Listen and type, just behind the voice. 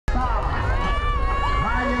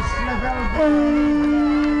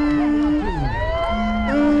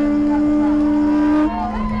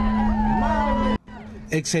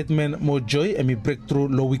Excitement mo joy emi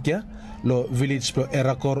breakthrough lo wikia lo village plo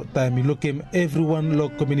Erakor time lokem everyone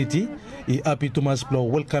lo community I happy to mas plo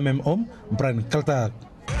welcome em Brian Kaltack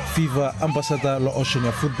FIFA ambassador lo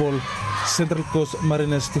Oceania football Central Coast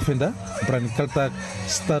Mariners defender Brian Kaltack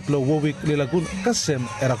start lo Wowik Lilagun Kasem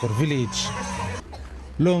Erakor village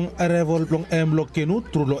long arrival long lo kenu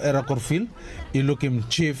through lo Erakor field I lokem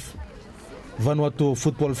chief Vanuatu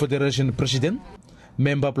Football Federation president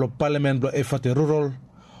member plo parliament plo Efate rural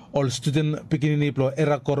all student pikinini plo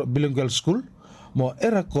Erakor bilingual school mo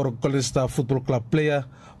Erakor Kolesta football club player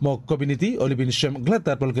mo community olibin shem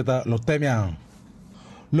glata plo kita lo temya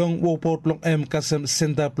long woport plo kasem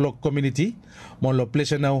center plo community mo lo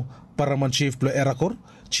place now paramount chief plo Erakor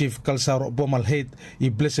chief Kalsar Bomal Hate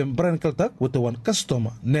I blessem Brian Kaltack with the one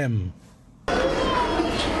custom name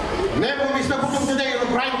mo Mr. Kutung today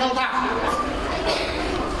Brian Kaltack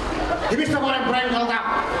Mr. Brian Kaltack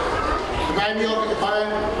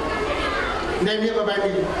name you by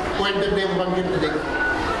me pointed name from him today.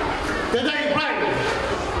 Today, Brian,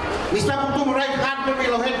 Mr. Kutung right hand to me,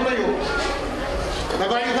 lo head to you. The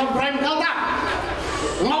guy is Brian Kaltack.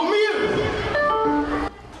 Maumir.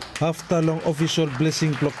 After long official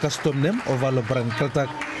blessing block custom name over lo Brian Kaltack,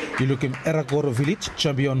 you look him Erakor village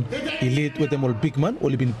champion. He lead with them all big man,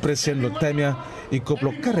 only been present lo time he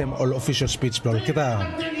couple karem all official speech block kita.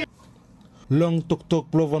 Long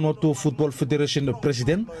tok plo Vanuatu Football Federation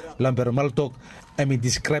President Lambert Maltok emi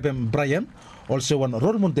describe him Brian also one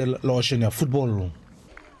role model lo Oceania football.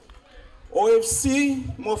 OFC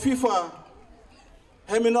mo FIFA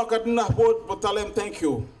hemi no kadna board but tell him thank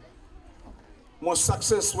you. Mo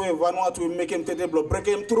success we Vanuatu make him today blow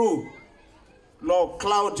break him through. Lo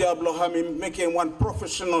Claudia blow him make him one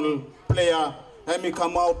professional player hemi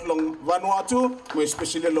come out long Vanuatu mo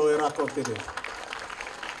especially lo Erakor today.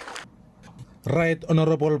 Right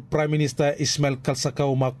Honourable Prime Minister Ismail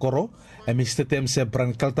Kalsakau Makoro emi stetem se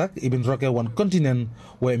Brian Kaltack ibin roke one continent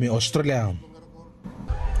where emi Australia.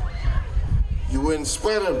 You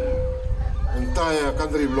inspire entire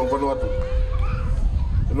country belong Vanuatu.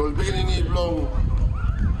 And all beginning belong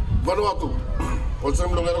Vanuatu. Also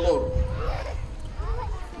belong Erakor.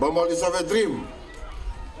 Bamal is have a dream.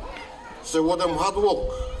 Say what them hard work.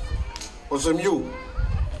 Also you.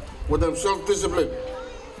 What them self-discipline.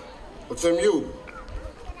 What's you?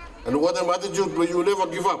 And what an attitude you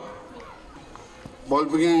never give up. Ball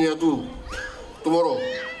beginning here too. Tomorrow,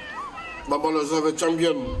 Bambala have a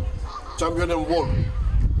champion and world.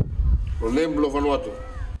 Name Lo Vanuatu.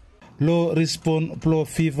 Lo respond plo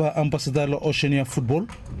FIFA ambassador lo Oceania football.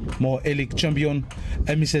 Mo elite champion.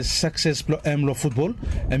 Emi se success plo lo football.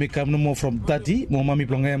 Emi come no more from daddy. Mo mami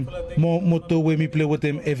plong mo moto we me play with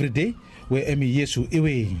them every day. We emi yesu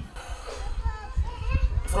away.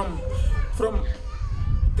 From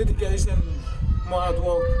dedication, more hard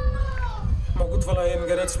work, more good for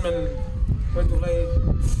encouragement, to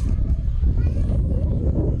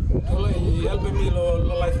help me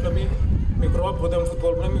life for me grow up with them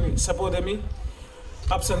football, me support me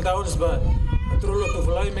ups and downs, but through lot of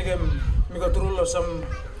life, me go through some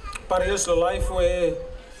barriers of life where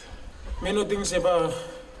me no things about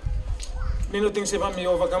me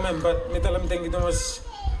overcome, but me tell them thank you so much,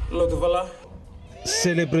 lot of Allah.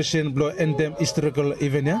 Celebration blow end them historical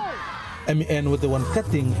event and end with the one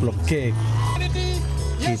cutting block cake.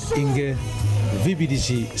 Kid Inge,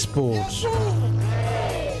 VBTC Sports.